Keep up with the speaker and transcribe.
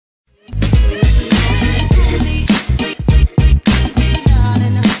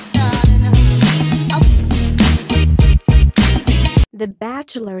The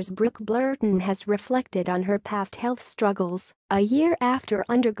Bachelor's Brooke Blurton has reflected on her past health struggles a year after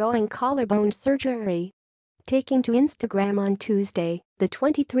undergoing collarbone surgery. Taking to Instagram on Tuesday, the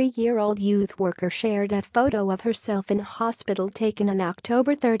 23-year-old youth worker shared a photo of herself in hospital taken on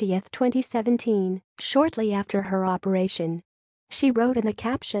October 30, 2017, shortly after her operation. She wrote in the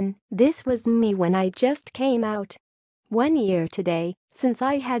caption, "This was me when I just came out. 1 year today since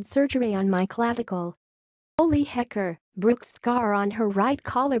I had surgery on my clavicle." Holy hecker, Brooke's scar on her right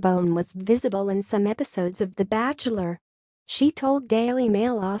collarbone was visible in some episodes of The Bachelor. She told Daily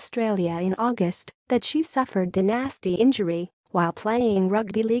Mail Australia in August that she suffered the nasty injury while playing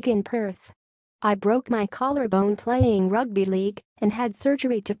rugby league in Perth. "I broke my collarbone playing rugby league and had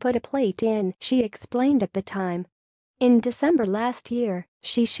surgery to put a plate in," she explained at the time. In December last year,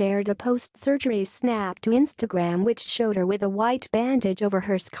 she shared a post-surgery snap to Instagram which showed her with a white bandage over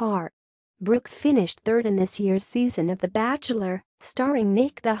her scar. Brooke finished third in this year's season of The Bachelor, starring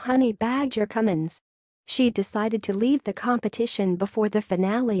Nick the Honey Badger Cummins. She decided to leave the competition before the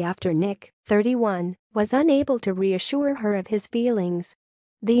finale after Nick, 31, was unable to reassure her of his feelings.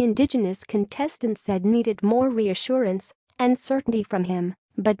 The Indigenous contestant said needed more reassurance and certainty from him,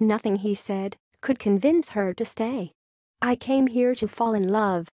 but nothing he said could convince her to stay. "I came here to fall in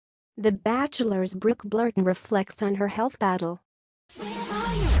love." The Bachelor's Brooke Blurton reflects on her health battle